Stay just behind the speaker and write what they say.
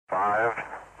5,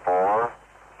 4,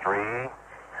 3,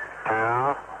 2,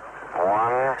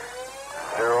 1,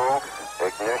 0,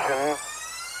 ignition,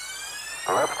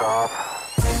 liftoff.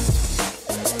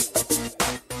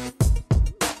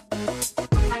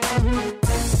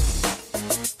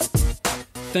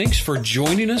 Thanks for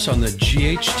joining us on the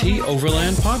GHT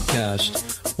Overland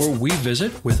Podcast, where we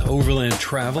visit with overland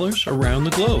travelers around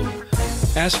the globe,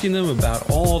 asking them about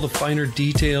all the finer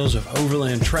details of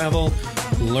overland travel,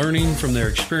 learning from their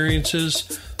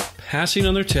experiences, passing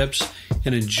on their tips,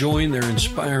 and enjoying their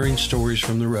inspiring stories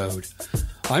from the road.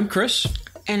 I'm Chris.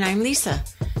 And I'm Lisa.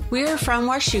 We are from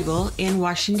Washougal in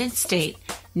Washington State,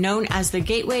 known as the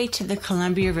gateway to the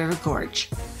Columbia River Gorge.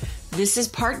 This is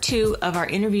part 2 of our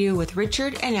interview with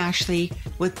Richard and Ashley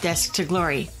with Desk to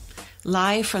Glory,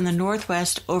 live from the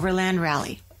Northwest Overland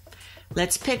Rally.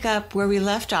 Let's pick up where we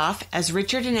left off as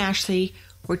Richard and Ashley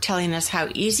were telling us how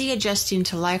easy adjusting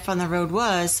to life on the road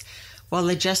was, while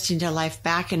adjusting to life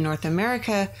back in North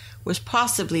America was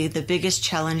possibly the biggest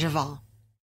challenge of all.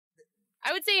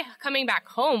 I would say coming back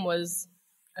home was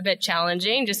a bit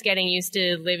challenging, just getting used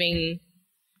to living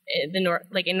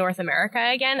in North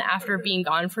America again after being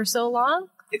gone for so long.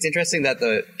 It's interesting that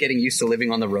the getting used to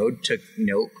living on the road took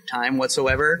no time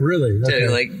whatsoever. Really?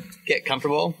 Okay. To get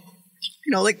comfortable.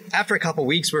 You know, after a couple of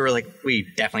weeks, we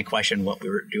definitely questioned what we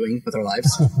were doing with our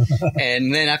lives.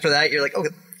 And then after that, you're like, okay.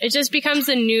 It just becomes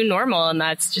a new normal, and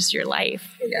that's just your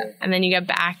life. Yeah. And then you get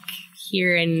back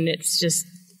here, and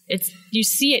you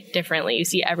see it differently. You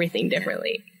see everything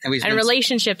differently. And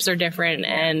relationships are different,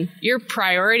 and your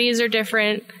priorities are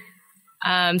different.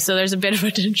 So there's a bit of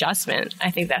an adjustment, I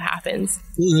think, that happens.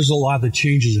 Well, there's a lot that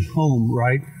changes at home,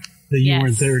 right? That you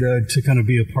weren't there to kind of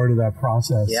be a part of that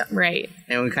process. Yeah. Right.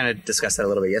 And we kind of discussed that a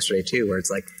little bit yesterday, too, where it's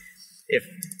like, if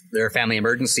there are family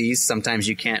emergencies, sometimes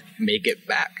you can't make it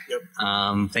back. Yep.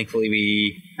 Thankfully,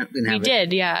 we didn't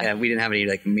have we didn't have any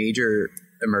major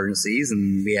emergencies,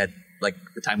 and we had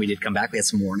the time we did come back, we had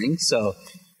some warnings. So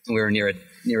we were near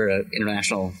an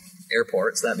international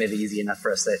airport, so that made it easy enough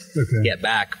for us to get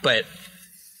back. But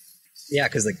yeah,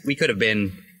 because we could have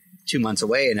been 2 months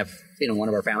away, and if one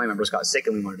of our family members got sick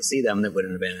and we wanted to see them, that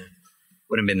wouldn't have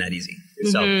been that easy.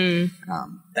 Mm-hmm. So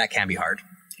that can be hard.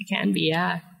 It can be,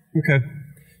 yeah. Okay.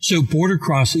 So border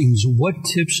crossings, what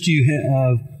tips do you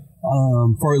have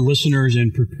for our listeners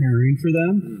in preparing for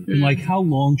them? Mm-hmm. And how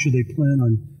long should they plan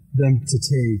on them to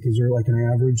take? Is there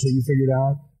an average that you figured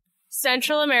out?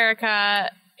 Central America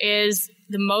is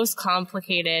the most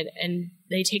complicated, and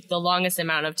they take the longest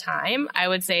amount of time. I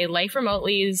would say Life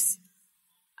Remotely's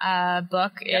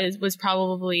book was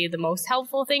probably the most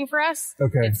helpful thing for us.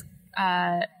 Okay. It's,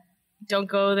 don't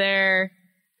go there.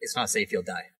 It's not safe, you'll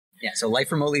die. Yeah, so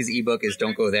Life Remotely's ebook is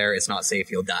Don't Go There, It's Not Safe,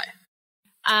 You'll Die.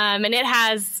 And it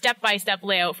has step-by-step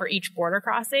layout for each border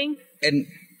crossing. And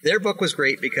their book was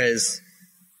great because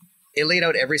it laid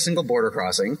out every single border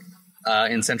crossing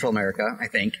in Central America, I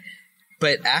think.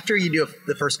 But after you do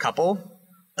the first couple,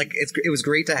 it was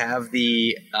great to have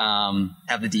the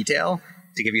detail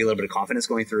to give you a little bit of confidence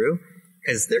going through,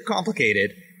 because they're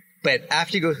complicated. But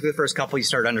after you go through the first couple, you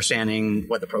start understanding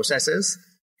what the process is.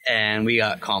 And we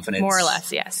got confidence. More or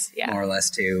less, yes. Yeah. More or less,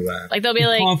 too. They'll be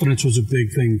confidence was a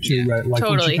big thing, too, right? Totally.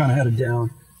 Once you kind of had it down,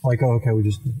 we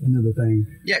just, another thing.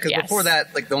 Yeah, because before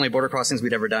that, the only border crossing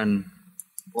we'd ever done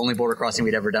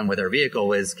with our vehicle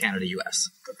was Canada-US.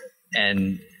 Okay.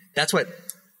 And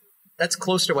that's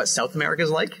close to what South America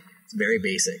is like. It's very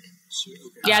basic.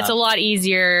 Yeah, it's a lot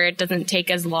easier. It doesn't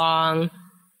take as long.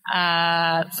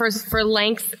 For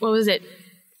length, what was it?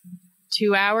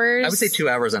 2 hours? I would say 2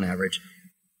 hours on average.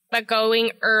 But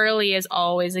going early is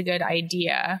always a good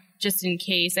idea, just in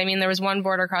case. I mean, there was one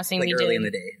border crossing we did. Early in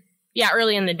the day. Yeah,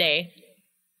 early in the day.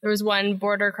 There was one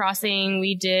border crossing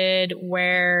we did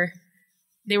where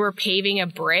they were paving a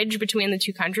bridge between the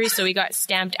two countries, so we got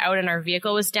stamped out and our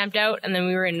vehicle was stamped out, and then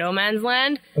we were in no man's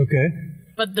land. Okay.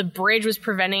 But the bridge was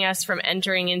preventing us from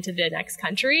entering into the next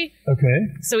country. Okay.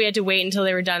 So we had to wait until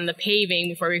they were done the paving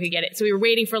before we could get it. So we were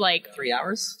waiting for 3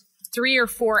 hours? 3 or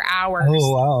 4 hours.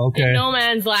 Oh, wow, okay. In no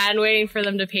man's land, waiting for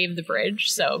them to pave the bridge.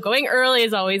 So going early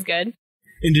is always good.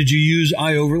 And did you use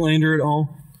iOverlander at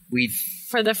all?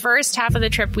 For the first half of the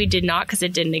trip, we did not, because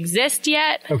it didn't exist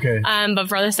yet. Okay. But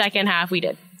for the second half, we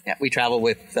did. Yeah, we traveled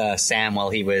with Sam while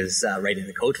he was writing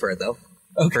the code for it, though.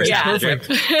 Okay,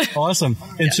 perfect. Awesome.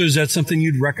 And so is that something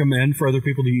you'd recommend for other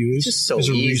people to use? Just so as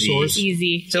a easy. resource?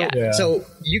 Easy. So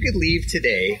you could leave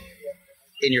today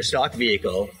in your stock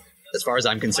vehicle, as far as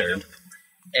I'm concerned,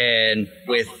 and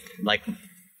with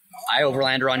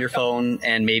iOverlander on your phone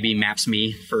and maybe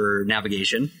Maps.me for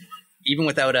navigation, even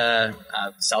without a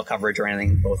cell coverage or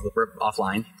anything, both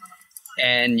offline.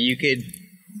 And you could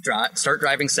start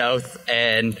driving south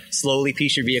and slowly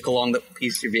piece your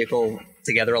vehicle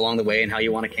together along the way and how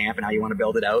you want to camp and how you want to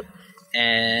build it out.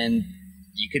 And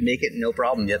you can make it no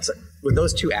problem. With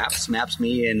those two apps,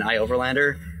 Maps.me and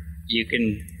iOverlander, you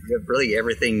can have really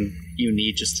everything you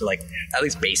need just to like, at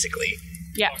least basically,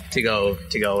 to go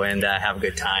and have a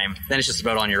good time. Then it's just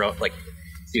about on your own, like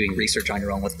doing research on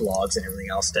your own with blogs and everything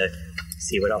else to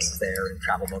see what else is there and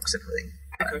travel books and everything.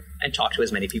 Okay. And talk to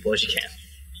as many people as you can.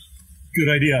 Good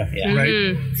idea,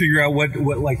 right? Figure out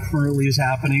what like currently is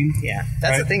happening. Yeah,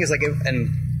 that's the thing is like, and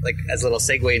like as a little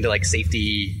segue into like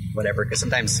safety, whatever, because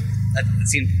sometimes it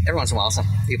seems every once in a while some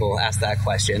people ask that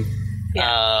question.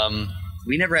 Yeah.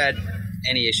 We never had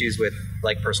any issues with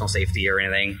like personal safety or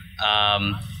anything.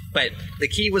 But the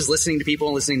key was listening to people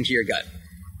and listening to your gut,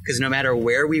 because no matter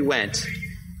where we went,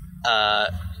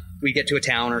 we get to a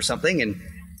town or something, and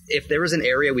if there was an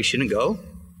area we shouldn't go,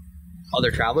 other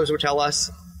travelers would tell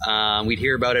us. We'd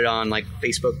hear about it on like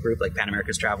Facebook group, like Pan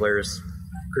America's Travelers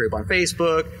group on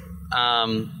Facebook.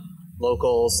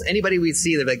 Locals, anybody we'd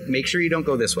see, they're like, make sure you don't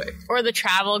go this way. Or the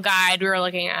travel guide we were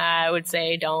looking at would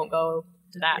say, don't go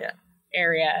to that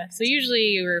area. So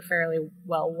usually we were fairly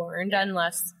well warned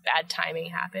unless bad timing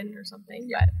happened or something.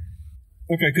 But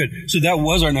okay, good. So that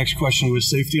was our next question, was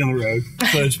safety on the road.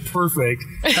 So it's perfect.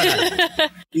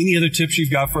 Any other tips you've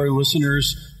got for our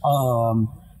listeners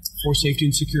for safety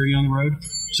and security on the road?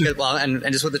 So, well, and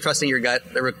just with the trusting your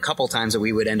gut, there were a couple times that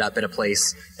we would end up at a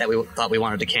place that we thought we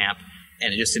wanted to camp,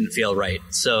 and it just didn't feel right.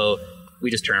 So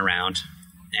we just turn around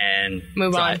and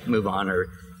move on, or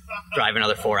drive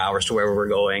another 4 hours to where we were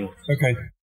going. Okay.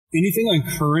 Anything on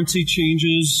currency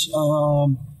changes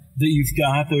that you've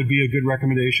got that would be a good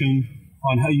recommendation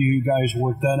on how you guys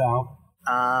work that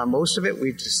out? Most of it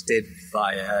we just did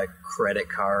via credit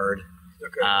card.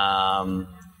 Okay.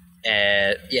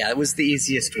 It was the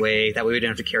easiest way. That way we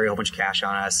didn't have to carry a whole bunch of cash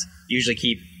on us. Usually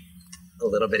keep a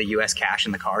little bit of U.S. cash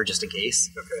in the car just in case.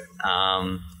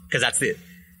 Okay. Because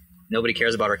nobody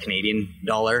cares about our Canadian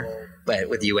dollar, but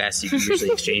with U.S. you can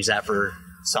usually exchange that for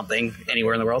something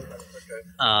anywhere in the world.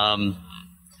 Okay.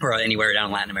 Or anywhere down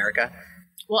in Latin America.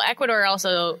 Well, Ecuador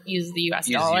also uses the U.S.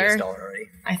 dollar. US dollar already.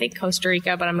 I think Costa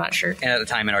Rica, but I'm not sure. And at the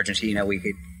time in Argentina, we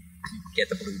could get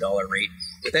the blue dollar rate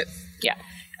with it. Yeah.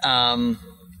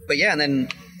 But yeah, and then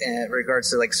in regards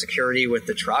to like security with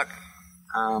the truck,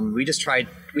 we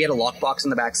had a lockbox in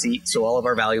the back seat, so all of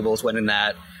our valuables went in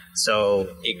that.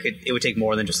 So it would take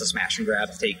more than just a smash and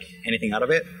grab to take anything out of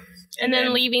it. And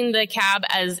then leaving the cab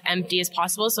as empty as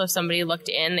possible, so if somebody looked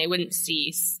in, they wouldn't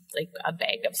see like a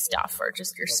bag of stuff or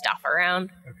just your stuff around.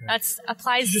 Okay. That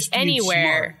applies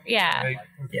anywhere. Smart, yeah. Right?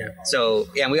 Okay. Yeah. So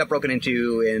and we got broken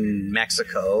into in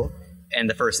Mexico. And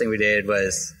the first thing we did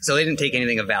was, so they didn't take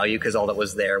anything of value because all that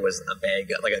was there was a bag,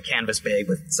 like a canvas bag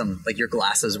with some, like your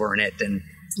glasses were in it. And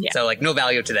so like no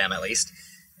value to them at least.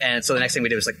 And so the next thing we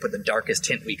did was like put the darkest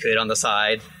tint we could on the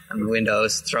side, on the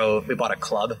windows, we bought a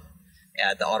club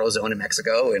at the AutoZone in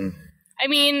Mexico. And I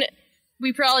mean,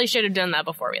 we probably should have done that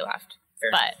before we left.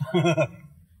 Fair. But,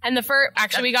 and the first,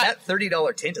 actually we got. That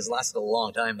 $30 tint has lasted a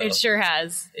long time though. It sure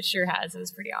has. It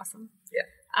was pretty awesome.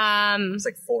 Yeah. It's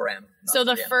like 4M. So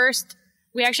the first,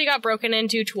 we actually got broken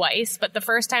into twice, but the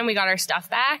first time we got our stuff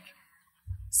back.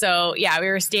 So yeah, we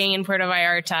were staying in Puerto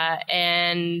Vallarta,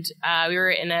 and we were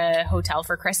in a hotel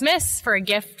for Christmas for a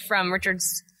gift from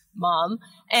Richard's mom.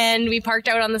 And we parked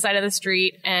out on the side of the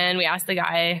street, and we asked the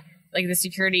guy, like the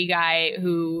security guy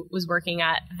who was working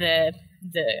at the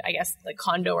I guess like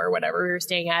condo or whatever we were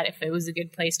staying at, if it was a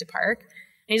good place to park.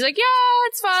 And he's like, yeah,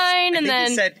 it's fine. And then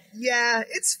he said, yeah,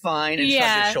 it's fine. And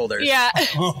shrugged his shoulders. Yeah.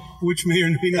 Which may or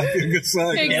may not be a good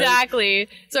sign. Exactly.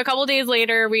 So a couple days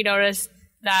later, we noticed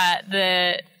that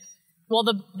the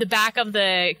back of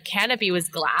the canopy was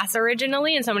glass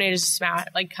originally, and somebody just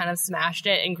kind of smashed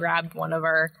it and grabbed one of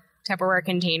our Tupperware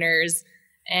containers.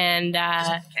 And camping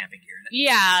gear in it.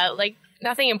 Yeah, like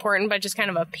nothing important, but just kind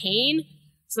of a pain.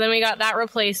 So then we got that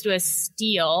replaced with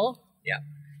steel. Yeah.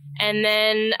 And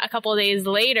then a couple of days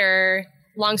later,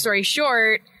 long story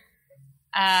short,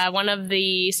 one of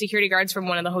the security guards from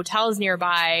one of the hotels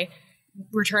nearby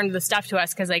returned the stuff to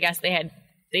us because I guess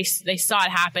they saw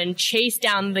it happen, chased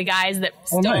down the guys that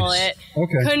stole it,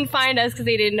 couldn't find us because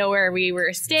they didn't know where we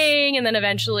were staying, and then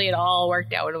eventually it all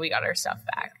worked out and we got our stuff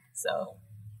back. So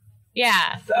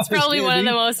yeah, that's probably one of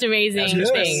the most amazing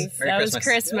things. That was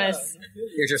Christmas.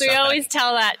 Yeah. So we always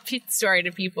tell that story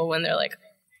to people when they're like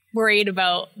worried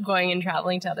about going and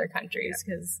traveling to other countries,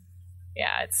 because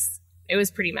it was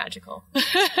pretty magical.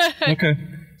 Okay.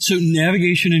 So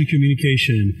navigation and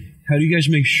communication, how do you guys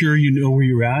make sure you know where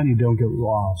you're at and you don't get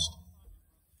lost?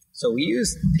 So we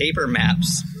use paper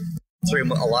maps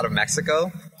through a lot of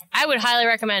Mexico. I would highly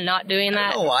recommend not doing that.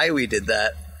 I don't know why we did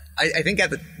that. I think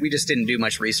we just didn't do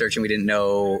much research, and we didn't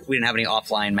have any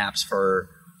offline maps for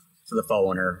the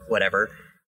phone or whatever.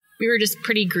 We were just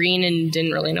pretty green and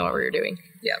didn't really know what we were doing.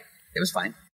 Yeah, it was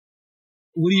fine.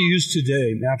 What do you use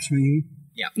today? Maps.me?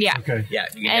 Yeah. Okay. Yeah,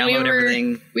 you can download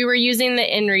everything. We were using the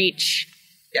InReach.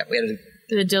 Yeah, we had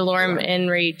the DeLorme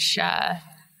InReach.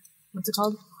 What's it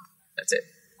called? That's it.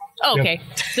 Oh, okay.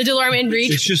 Yep. The DeLorme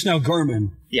InReach. It's just now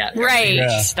Garmin. Yeah. Right.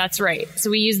 Yeah. That's right. So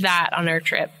we used that on our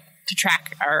trip to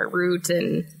track our route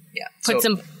and put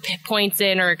some points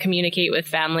in or communicate with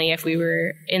family if we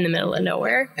were in the middle of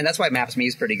nowhere. And that's why Maps.me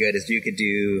is pretty good, is you could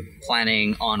do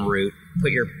planning en route,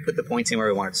 put the points in where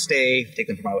we wanted to stay, take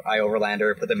them from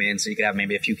iOverlander, put them in so you could have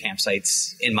maybe a few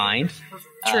campsites in mind.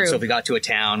 True. So if we got to a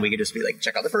town, we could just be like,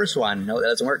 check out the first one. No, that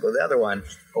doesn't work. Go to the other one.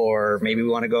 Or maybe we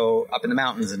want to go up in the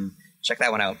mountains and check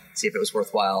that one out, see if it was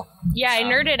worthwhile. Yeah, I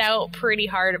nerded out pretty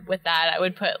hard with that. I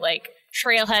would put like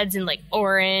trailheads in like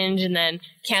orange and then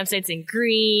campsites in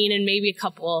green and maybe a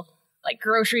couple like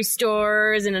grocery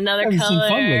stores in another color. Some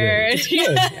fun with it.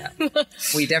 Yeah.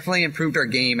 We definitely improved our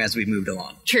game as we moved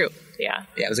along. True. Yeah.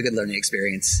 Yeah, it was a good learning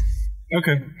experience.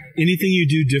 Okay. Anything you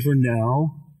do different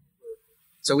now?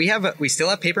 So we still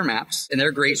have paper maps, and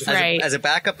they're great as a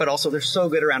backup, but also they're so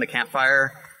good around a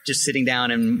campfire, just sitting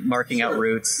down and marking out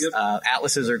routes.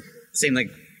 Atlases are same, like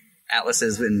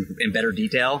atlases in better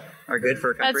detail are good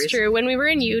for countries. That's true. When we were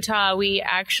in Utah, we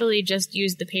actually just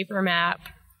used the paper map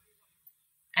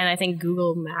and I think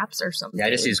Google Maps or something. Yeah, I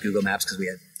just used Google Maps because we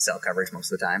had cell coverage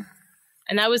most of the time.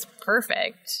 And that was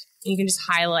perfect. You can just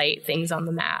highlight things on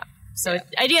the map. So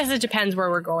I guess it depends where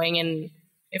we're going and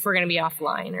if we're going to be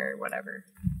offline or whatever.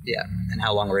 Yeah, and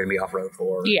how long we're going to be off-road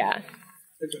for. Yeah.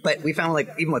 But we found, like,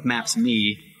 even with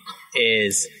Maps.me,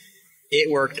 is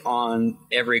it worked on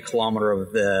every kilometer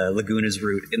of the Lagunas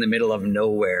route in the middle of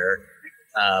nowhere,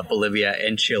 Bolivia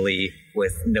and Chile,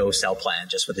 with no cell plan,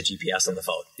 just with the GPS on the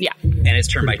phone. Yeah. And it's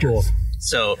turn by turn. Cool.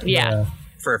 So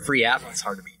for a free app, it's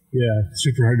hard to beat. Yeah,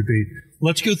 super hard to beat.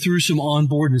 Let's go through some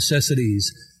onboard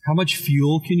necessities. How much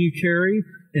fuel can you carry,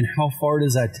 and how far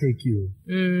does that take you?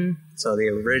 So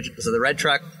the red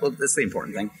truck, well, that's the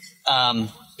important thing.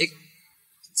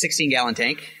 16-gallon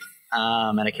tank,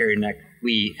 and I carried I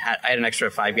had an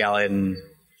extra 5-gallon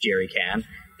jerry can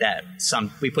that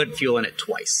we put fuel in it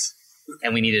twice,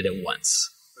 and we needed it once.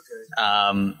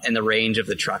 Okay. And the range of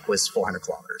the truck was 400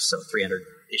 kilometers, so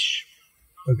 300-ish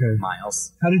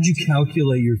miles. How did you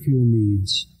calculate your fuel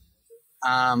needs?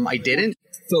 I didn't.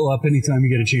 Fill up anytime you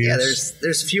get a chance. Yeah,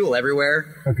 there's fuel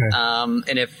everywhere. Okay.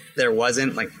 And if there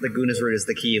wasn't, like, Lagunas route is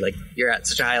the key. Like, you're at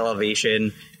such a high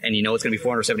elevation, and you know it's going to be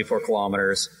 474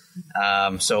 kilometers.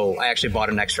 So I actually bought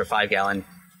an extra 5-gallon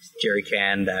jerry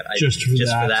can just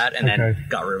for that, and then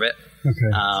got rid of it.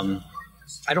 Okay.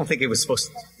 I don't think it was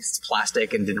it's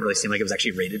plastic and didn't really seem like it was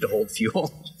actually rated to hold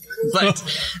fuel. But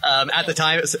at the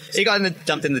time, it got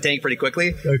dumped in the tank pretty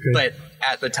quickly. Okay. But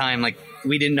at the time, like,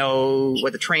 we didn't know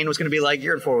what the terrain was going to be like.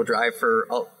 You're in four-wheel drive for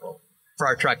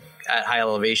our truck at high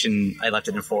elevation. I left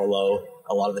it in 4-low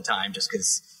a lot of the time just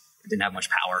because it didn't have much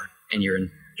power and you're in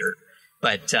dirt.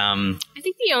 But I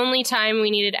think the only time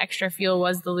we needed extra fuel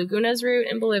was the Lagunas route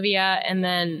in Bolivia, and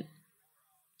then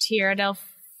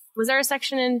was there a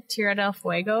section in Tierra del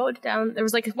Fuego down? There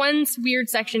was like one weird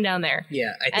section down there.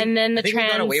 Yeah, and then I think we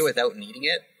got away without needing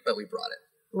it, but we brought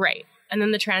it. Right, and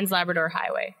then the Trans-Labrador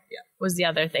Highway was the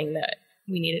other thing that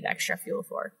we needed extra fuel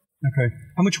for. Okay,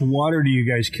 how much water do you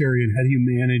guys carry, and how do you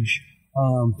manage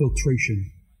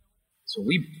filtration? So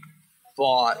we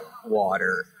bought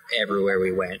water everywhere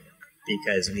we went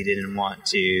because we didn't want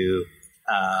to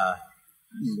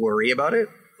worry about it.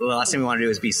 The last thing we wanted to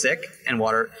do is be sick, and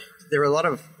water. There were a lot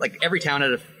of, like, every town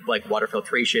had water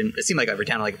filtration. It seemed like every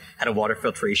town had a water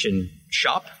filtration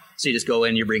shop. So you just go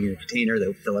in, you bring your container,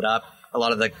 they'll fill it up. A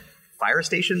lot of the fire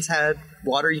stations had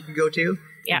water you could go to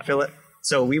and fill it.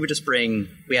 So we would just we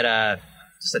had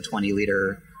just a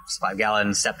 20-liter,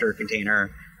 5-gallon Scepter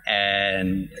container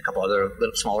and a couple other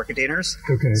little smaller containers.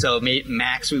 Okay. So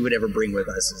max we would ever bring with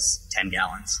us is 10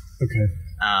 gallons. Okay.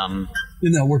 And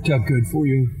that worked out good for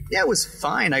you? Yeah, it was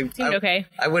fine. Okay.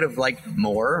 I would have liked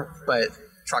more, but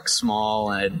truck's small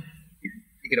and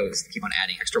you could always keep on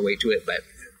adding extra weight to it. But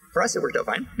for us, it worked out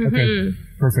fine. Okay,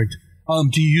 perfect.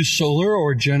 Do you use solar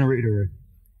or a generator?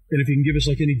 And if you can give us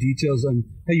any details on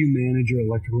how you manage your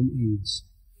electrical needs.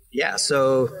 Yeah,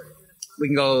 so we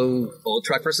can go old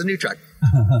truck versus new truck.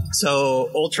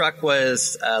 So old truck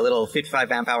was a little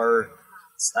 55 amp hour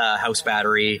house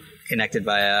battery connected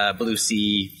by a Blue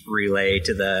Sea relay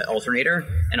to the alternator,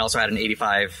 and also had an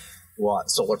 85 watt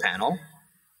solar panel.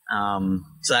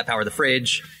 So that powered the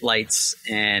fridge, lights,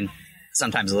 and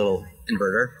sometimes a little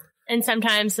inverter. And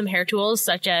sometimes some hair tools,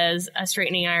 such as a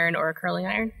straightening iron or a curling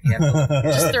iron. Yeah.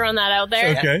 Just throwing that out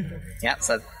there. Okay. Yeah,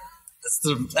 so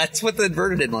that's what the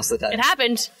inverter did most of the time. It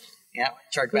happened. Yeah,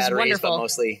 charged batteries, wonderful. but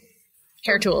mostly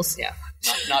hair tools. Yeah,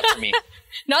 not for me.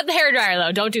 Not the hair dryer,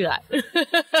 though. Don't do that.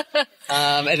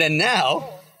 And then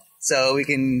now, so we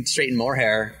can straighten more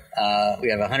hair.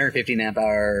 We have a 150 amp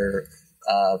hour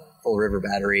full river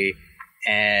battery,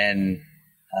 and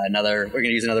we're going to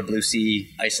use another Blue Sea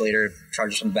isolator,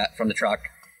 charges from the truck,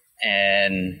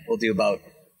 and we'll do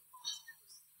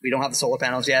we don't have the solar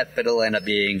panels yet, but it'll end up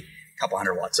being a couple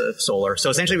 100 watts of solar. So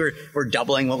essentially we're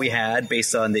doubling what we had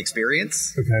based on the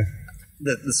experience. Okay.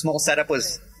 The small setup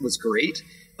was great,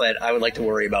 but I would like to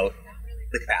worry about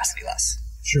the capacity less.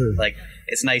 Sure. Like,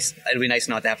 it's nice. It'd be nice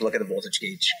not to have to look at the voltage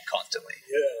gauge constantly.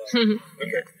 Yeah.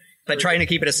 Okay. But trying to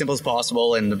keep it as simple as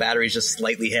possible, and the battery's just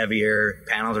slightly heavier,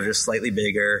 panels are just slightly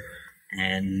bigger,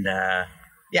 and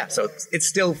so it's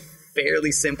still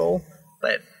fairly simple,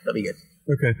 but that'll be good.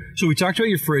 Okay. So we talked about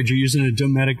your fridge. You're using a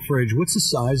Dometic fridge. What's the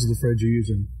size of the fridge you're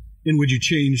using? And would you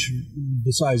change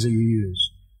the size that you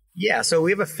use? Yeah, so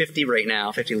we have a 50 right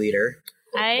now, 50 liter.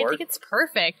 I think it's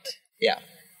perfect. Yeah.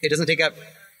 It doesn't take up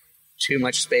too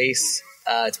much space.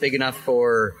 It's big enough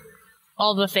for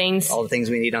all the things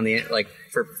we need on the, like,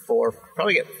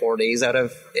 probably get 4 days out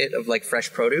of it, of like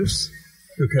fresh produce.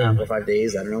 Okay. 4 or 5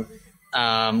 days, I don't know.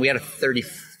 We had a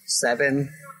 37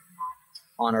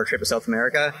 on our trip to South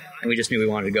America, and we just knew we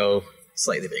wanted to go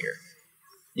slightly bigger.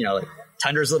 You know, like,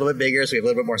 Tundra's a little bit bigger, so we have a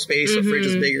little bit more space. So fridge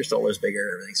is bigger, solar's bigger,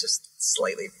 everything's just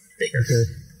slightly bigger. Okay.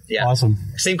 Yeah. Awesome.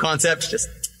 Same concept, just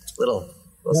little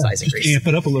size increase. Just amp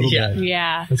it up a little bit.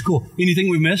 Yeah. That's cool. Anything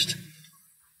we missed?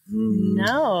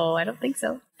 No, I don't think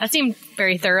so. That seemed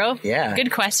very thorough. Yeah.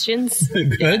 Good questions.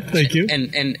 Good. Yeah. Thank you.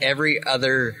 And every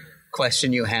other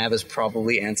question you have is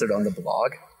probably answered on the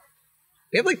blog.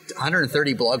 We have like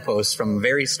 130 blog posts from the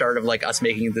very start of like us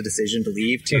making the decision to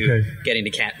leave to getting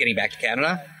back to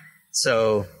Canada.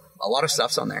 So a lot of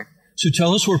stuff's on there. So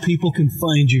tell us where people can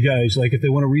find you guys. Like, if they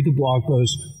want to read the blog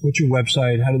post, what's your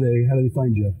website? How do they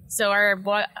find you? So our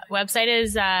website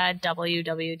is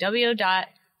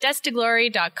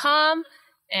www.desttoglory.com,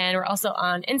 and we're also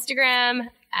on Instagram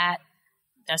at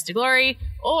desttoglory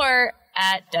or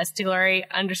at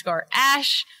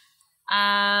desttoglory_ash.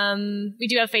 We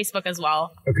do have Facebook as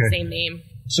well. Okay. Same name.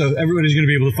 So everybody's going to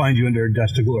be able to find you under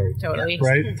Desk to Glory. Totally.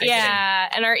 Right? Yeah.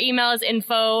 And our email is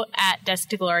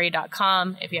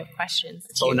info@desttoglory.com if you have questions.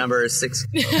 Phone number is 6.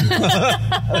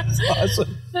 That's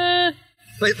awesome.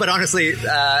 But honestly,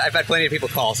 I've had plenty of people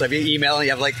call. So if you email and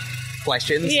you have like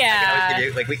questions,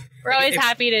 yeah, we're always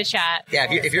happy to chat.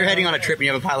 Yeah, if you're heading on a trip and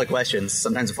you have a pile of questions,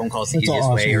 sometimes a phone call is the easiest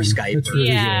way, or Skype. Really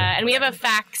good. And we have a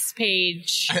fax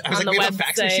page on the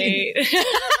website.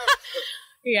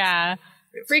 Yeah.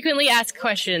 Frequently asked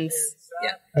questions.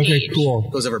 Yeah. Okay, cool.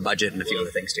 Goes over budget and a few other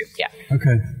things too. Yeah.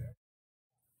 Okay.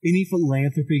 Any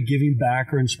philanthropy, giving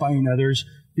back, or inspiring others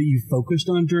that you focused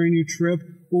on during your trip,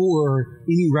 or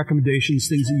any recommendations,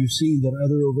 things that you've seen that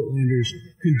other Overlanders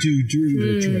can do during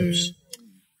their trips?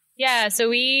 Yeah, so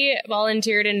we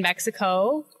volunteered in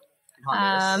Mexico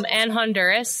and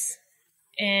Honduras.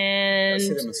 And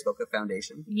the Muskoka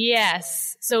Foundation.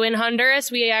 Yes. So in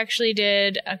Honduras, we actually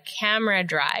did a camera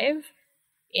drive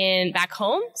back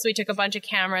home. So we took a bunch of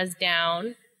cameras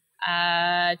down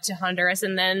to Honduras,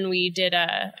 and then we did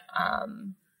a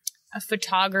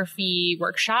photography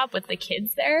workshop with the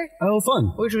kids there. Oh,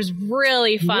 fun. Which was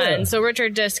really fun. Yeah. So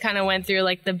Richard just kind of went through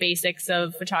like the basics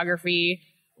of photography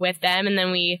with them, and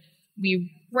then we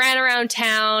ran around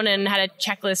town and had a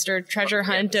checklist or treasure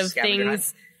hunt of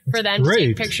things for them to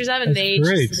take pictures of, and they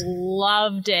just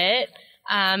loved it.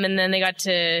 And then they got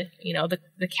to,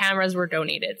 the cameras were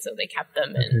donated, so they kept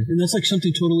them. And that's like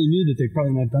something totally new that they've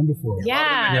probably not done before.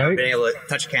 Yeah. Never been able to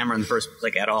touch a camera in the first,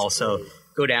 at all. So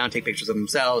go down, take pictures of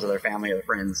themselves, of their family, of their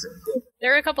friends.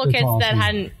 There were a couple kids that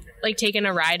hadn't taken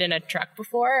a ride in a truck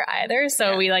before either.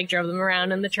 So we drove them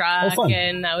around in the truck,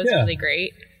 and that was really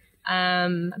great.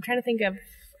 I'm trying to think of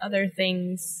other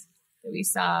things that we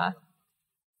saw.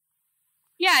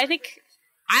 Yeah, I think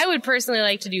I would personally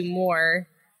like to do more.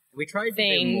 We tried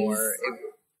things. To do more.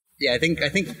 I think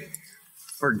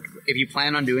if you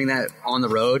plan on doing that on the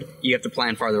road, you have to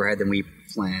plan farther ahead than we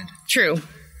planned. True.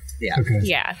 Yeah. Okay.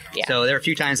 Yeah. So there are a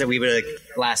few times that we would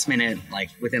last minute,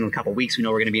 within a couple of weeks, we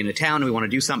know we're going to be in a town and we want to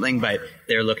do something, but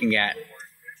they're looking at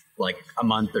a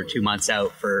month or 2 months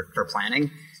out for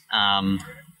planning.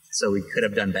 So we could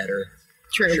have done better.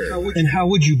 True. Sure. And how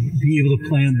would you be able to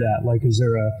plan that? Is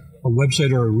there a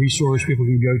website or a resource people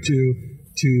can go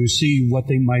to see what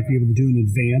they might be able to do in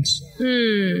advance?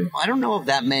 I don't know of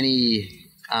that many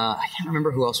I can't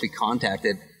remember who else we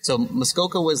contacted. So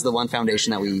Muskoka was the one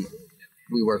foundation that we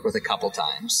worked with a couple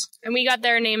times. And we got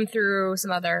their name through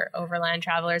some other overland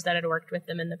travelers that had worked with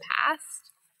them in the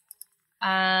past.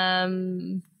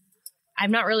 I'm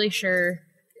not really sure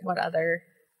what other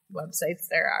websites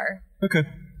there are. Okay.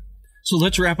 So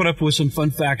let's wrap it up with some fun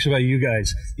facts about you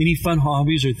guys. Any fun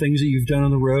hobbies or things that you've done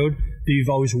on the road that you've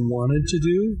always wanted to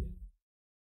do?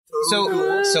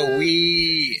 So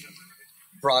we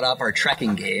brought up our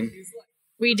trekking game.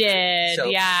 We did,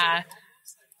 yeah.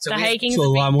 So hiking. So a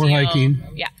lot more hiking.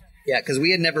 Yeah. Yeah, because we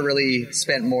had never really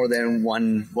spent more than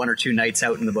one or two nights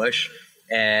out in the bush.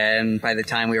 And by the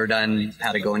time we were done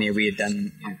Patagonia, we had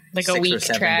done like 6 a week or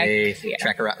 7 trek. day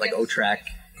trek around, like O-Trek.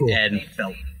 Cool. And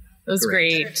felt it was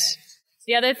great.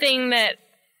 The other thing that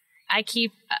I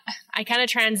kind of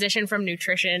transitioned from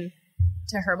nutrition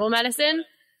to herbal medicine.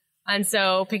 And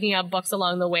so picking up books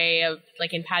along the way of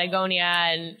like in Patagonia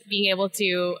and being able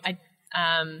to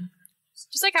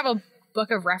just like have a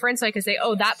book of reference so I could say,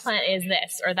 oh, that plant is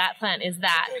this or that plant is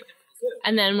that.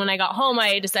 And then when I got home,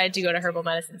 I decided to go to herbal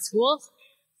medicine school.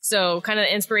 So kind of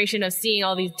the inspiration of seeing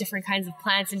all these different kinds of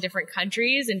plants in different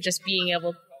countries and just being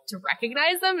able to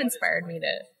recognize them inspired me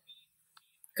to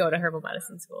go to herbal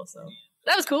medicine school. So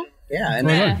that was cool. Yeah. And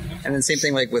then same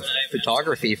thing like with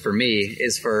photography for me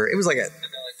it was like a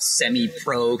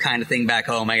semi-pro kind of thing back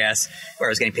home, I guess, where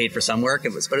I was getting paid for some work.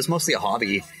 But it's mostly a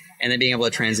hobby. And then being able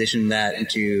to transition that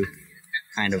into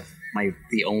kind of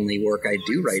the only work I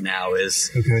do right now is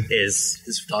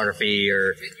photography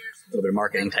or a little bit of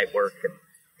marketing type work.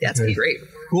 Yeah, it's been great.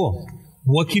 Cool.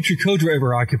 What keeps your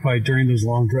co-driver occupied during those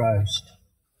long drives?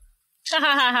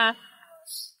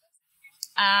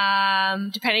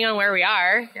 Depending on where we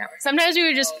are. Yeah. Sometimes we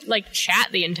would just like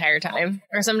chat the entire time,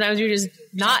 or sometimes we would just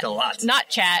not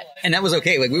chat. And that was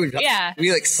okay. Like we'd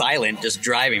be like silent, just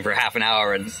driving for half an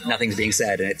hour and nothing's being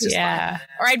said, and it's just fine.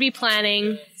 Or I'd be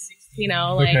planning.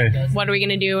 What are we going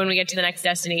to do when we get to the next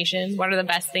destination? What are the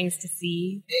best things to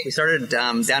see? We started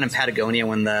down in Patagonia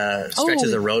when the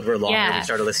stretches of road were longer. Yeah. We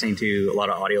started listening to a lot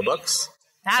of audiobooks.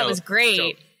 That was great.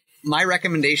 So my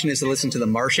recommendation is to listen to The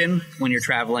Martian when you're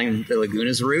traveling the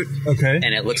Lagunas route. Okay.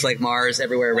 And it looks like Mars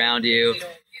everywhere around you.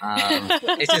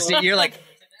 It's just, you're like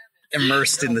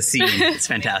immersed in the scene. It's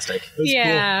fantastic.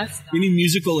 That's cool. Any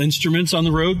musical instruments on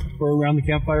the road or around the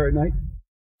campfire at night?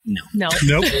 No.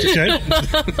 Nope. Okay.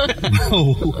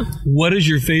 What is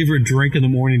your favorite drink in the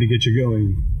morning to get you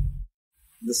going?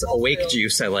 This awake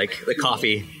juice I like. The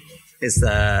coffee is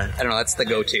that's the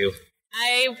go-to.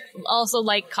 I also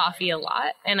like coffee a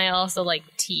lot, and I also like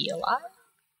tea a lot.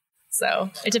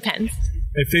 So it depends.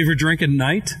 A favorite drink at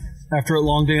night after a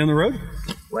long day on the road?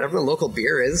 Whatever the local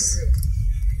beer is.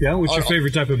 Yeah, what's your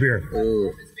favorite type of beer?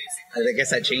 Ooh, I guess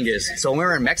that changes. So when we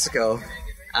were in Mexico,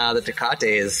 the Tecate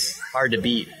is hard to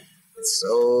beat.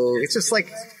 So it's just like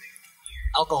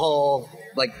alcohol,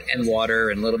 and water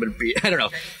and a little bit of beer. I don't know.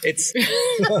 It's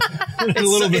a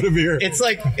little bit of beer. It's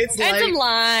like some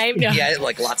lime. No. Yeah,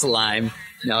 like lots of lime.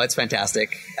 No, it's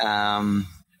fantastic.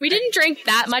 We didn't drink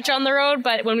that much on the road,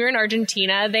 but when we were in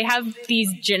Argentina, they have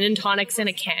these gin and tonics in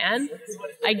a can.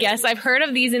 I guess I've heard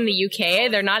of these in the UK.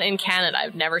 They're not in Canada.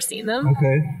 I've never seen them.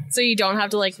 Okay. So you don't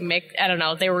have to mix. I don't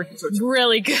know. They were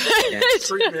really good. Yeah,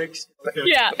 pre-mixed.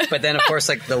 Yeah. But then, of course,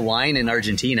 the wine in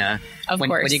Argentina. When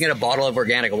you get a bottle of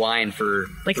organic wine for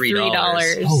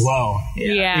 $3. Oh wow.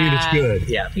 Yeah. And it's good.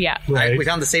 Yeah. Yeah. Right. We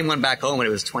found the same one back home and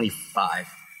it was $25.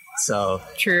 So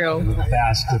true.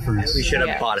 Vast difference. We should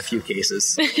have bought a few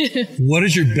cases. What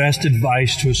is your best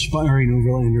advice to aspiring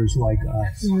overlanders like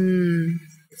us?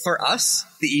 For us,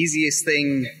 the easiest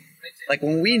thing,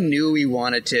 when we knew we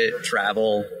wanted to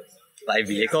travel by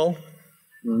vehicle,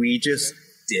 we just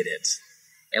did it.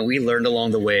 And we learned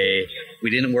along the way.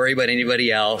 We didn't worry about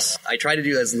anybody else. I tried to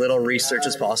do as little research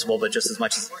as possible, but just as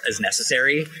much as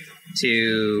necessary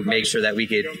to make sure that we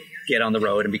could get on the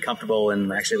road and be comfortable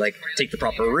and actually take the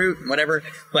proper route and whatever.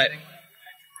 But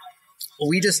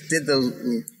we just did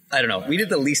we did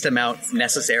the least amount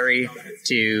necessary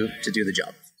to do the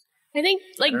job. I think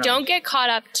don't get caught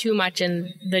up too much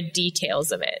in the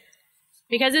details of it,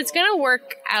 because it's going to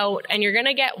work out and you're going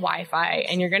to get Wi-Fi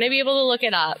and you're going to be able to look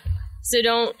it up. So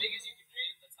don't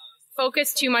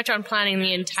focus too much on planning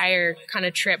the entire kind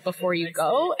of trip before you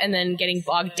go and then getting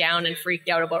bogged down and freaked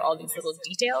out about all these little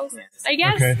details, I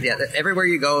guess. Okay. Yeah, everywhere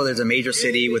you go, there's a major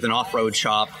city with an off-road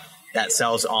shop that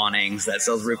sells awnings, that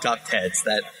sells rooftop tents,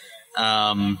 that...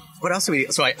 what else do we...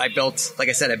 So I built, like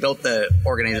I said,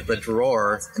 the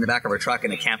drawer in the back of our truck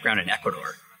in a campground in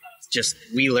Ecuador.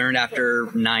 We learned after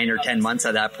 9 or 10 months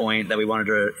at that point that we wanted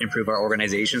to improve our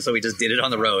organization, so we just did it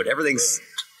on the road.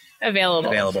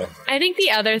 available. I think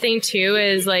the other thing too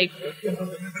is like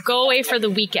go away for the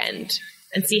weekend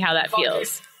and see how that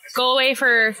feels. Go away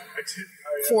for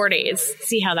 4 days,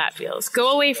 see how that feels.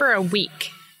 Go away for a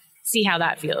week, see how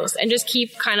that feels. And just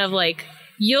keep kind of like,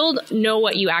 you'll know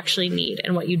what you actually need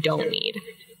and what you don't need.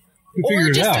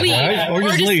 Or just leave. Right? Or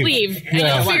just leave. And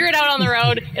you'll figure it out on the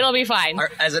road. It'll be fine.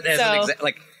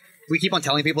 Like we keep on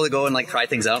telling people to go and like try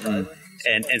things out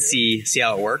and see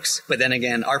how it works. But then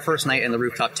again, our first night in the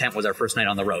rooftop tent was our first night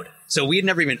on the road. So we had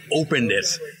never even opened it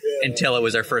until it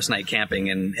was our first night camping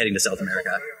and heading to South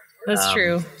America. That's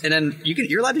true. And then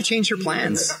you're allowed to change your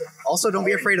plans. Also, don't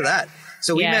be afraid of that.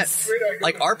 So we met,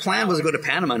 like our plan was to go to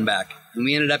Panama and back. And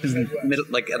we ended up in middle,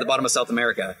 like at the bottom of South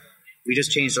America. We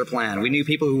just changed our plan. We knew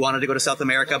people who wanted to go to South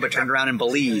America but turned around in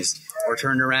Belize or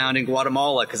turned around in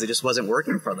Guatemala because it just wasn't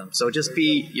working for them. So just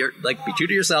be true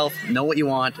to yourself, know what you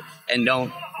want, and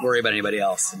don't worry about anybody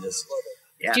else. And just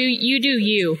do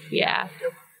you,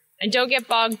 and don't get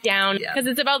bogged down because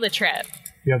it's about the trip.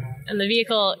 Yep. And the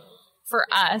vehicle for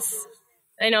us.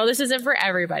 I know this isn't for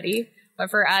everybody,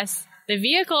 but for us, the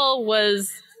vehicle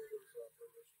was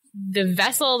the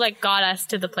vessel that got us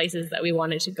to the places that we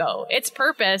wanted to go. Its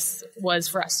purpose was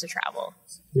for us to travel.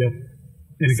 Yep.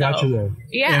 And it got you there.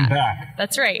 Yeah. And back.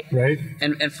 That's right. Right?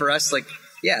 And for us,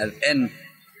 and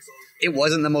it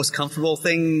wasn't the most comfortable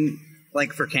thing,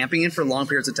 like, for camping in for long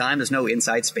periods of time. There's no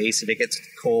inside space if it gets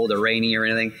cold or rainy or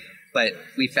anything. But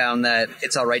we found that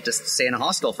it's all right to stay in a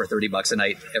hostel for $30 a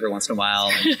night every once in a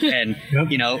while and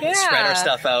spread our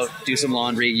stuff out, do some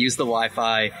laundry, use the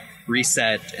Wi-Fi,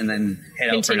 reset, and then head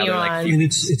out for another on. And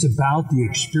it's about the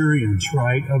experience,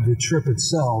 right, of the trip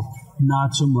itself,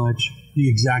 not so much the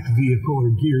exact vehicle or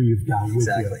gear you've got with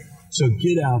you. So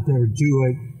get out there, do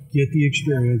it, get the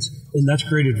experience, and that's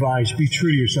great advice. Be true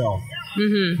to yourself,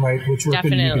 right? What's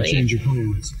working, you can change your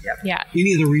plans. Yeah.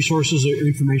 Any of the resources or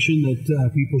information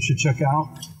that people should check out?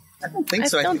 I don't think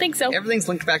so. I don't think so. Everything's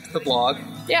linked back to the blog.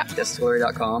 Yeah.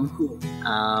 destaglory.com. Cool.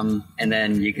 And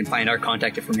then you can find our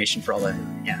contact information for all the,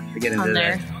 to get into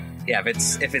that. Yeah,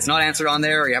 if it's not answered on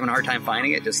there or you're having a hard time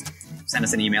finding it, just send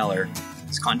us an email or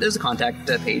there's a contact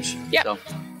page. Yeah. So.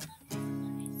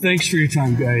 Thanks for your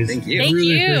time, guys. Thank you. Thank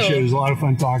really you. Appreciate it. It was a lot of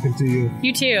fun talking to you.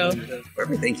 You too.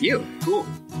 Perfect. Thank you. Cool.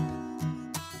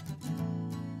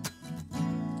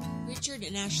 Richard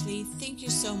and Ashley, thank you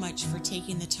so much for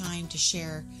taking the time to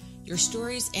share your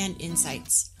stories and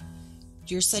insights.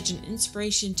 You're such an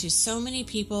inspiration to so many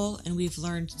people, and we've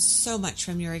learned so much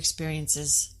from your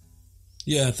experiences.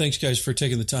 Yeah, thanks, guys, for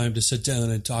taking the time to sit down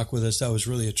and talk with us. That was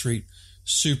really a treat.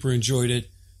 Super enjoyed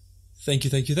it. Thank you,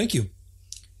 thank you, thank you.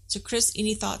 So, Chris,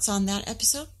 any thoughts on that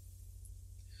episode?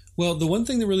 Well, the one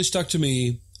thing that really stuck to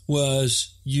me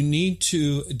was you need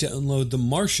to download The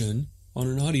Martian on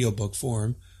an audiobook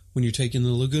form when you're taking the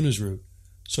Lagunas route.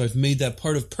 So I've made that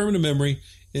part of permanent memory,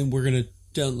 and we're going to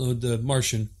download The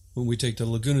Martian when we take the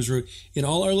Lagunas route. And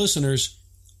all our listeners,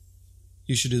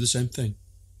 you should do the same thing.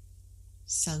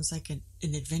 Sounds like an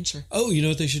adventure. Oh, you know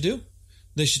what they should do?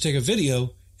 They should take a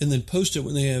video and then post it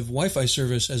when they have Wi-Fi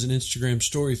service as an Instagram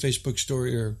story, Facebook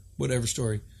story, or whatever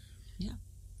story. Yeah.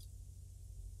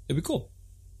 It'd be cool.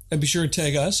 And be sure and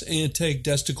tag us and tag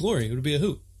Des to Glory. It would be a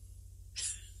hoot.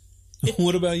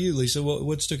 What about you, Lisa?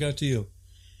 What stuck out to you?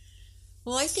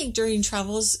 Well, I think during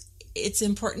travels, it's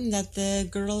important that the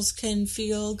girls can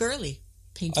feel girly.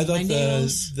 Painting my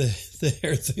nails. The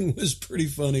hair thing was pretty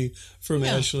funny from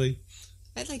Ashley.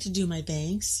 I'd like to do my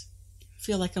bangs.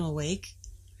 Feel like I'm awake.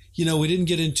 You know, we didn't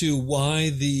get into why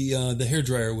the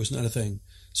hairdryer was not a thing.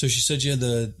 So she said you had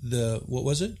the what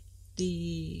was it?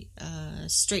 The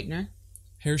straightener.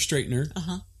 Hair straightener.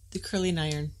 The curling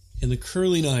iron. And the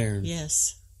curling iron.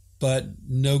 Yes. But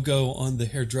no go on the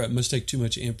hairdryer. It must take too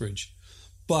much amperage.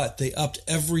 But they upped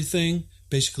everything,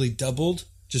 basically doubled,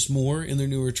 just more in their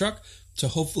newer truck. So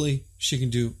hopefully she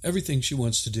can do everything she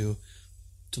wants to do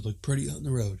to look pretty on the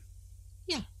road.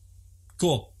 Yeah.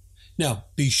 Cool. Now,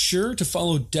 be sure to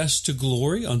follow Des to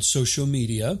Glory on social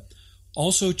media.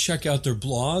 Also, check out their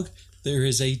blog. There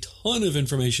is a ton of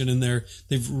information in there.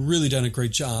 They've really done a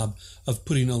great job of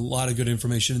putting a lot of good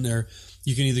information in there.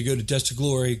 You can either go to Des to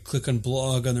Glory, click on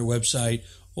blog on their website,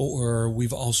 or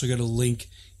we've also got a link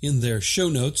in their show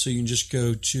notes, so you can just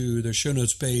go to their show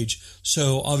notes page.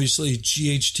 So, obviously,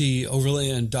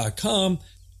 GHToverland.com.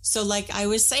 So, like I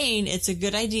was saying, it's a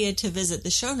good idea to visit the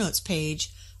show notes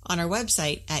page on our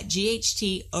website at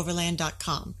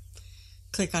GHToverland.com.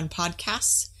 Click on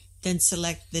podcasts, then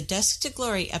select the Des to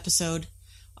Glory episode.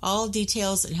 All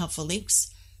details and helpful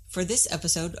links for this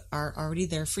episode are already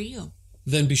there for you.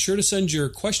 Then be sure to send your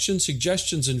questions,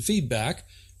 suggestions, and feedback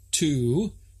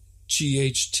to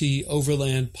GHT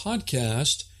Overland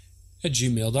Podcast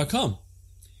gmail.com.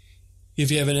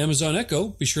 If you have an Amazon Echo,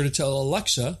 be sure to tell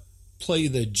Alexa, play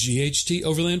the GHT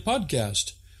Overland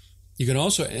podcast. You can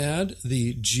also add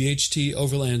the GHT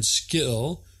Overland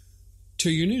skill to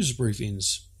your news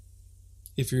briefings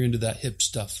if you're into that hip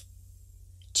stuff.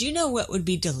 Do you know what would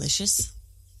be delicious?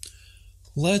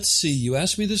 Let's see. You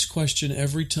ask me this question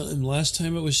every time. Last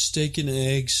time it was steak and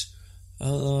eggs.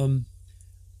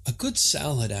 A good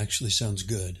salad actually sounds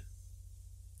good.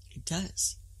 It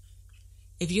does.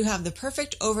 If you have the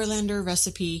perfect Overlander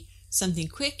recipe, something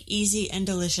quick, easy, and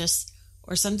delicious,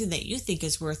 or something that you think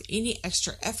is worth any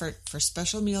extra effort for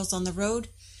special meals on the road,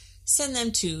 send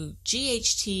them to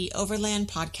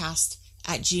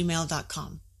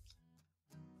ghteoverlandpodcast@gmail.com.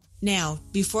 Now,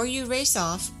 before you race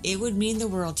off, it would mean the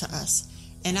world to us,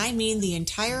 and I mean the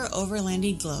entire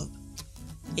overlanding globe,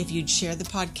 if you'd share the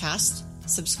podcast,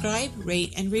 subscribe,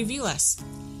 rate, and review us.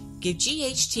 Give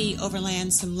GHT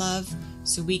Overland some love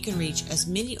so we can reach as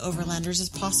many overlanders as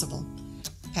possible,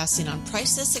 passing on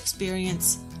priceless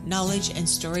experience, knowledge, and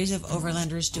stories of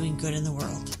overlanders doing good in the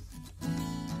world.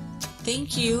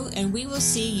 Thank you, and we will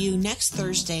see you next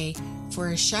Thursday for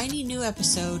a shiny new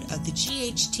episode of the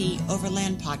GHT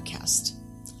Overland Podcast.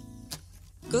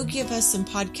 Go give us some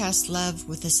podcast love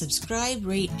with a subscribe,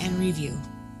 rate, and review.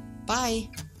 Bye.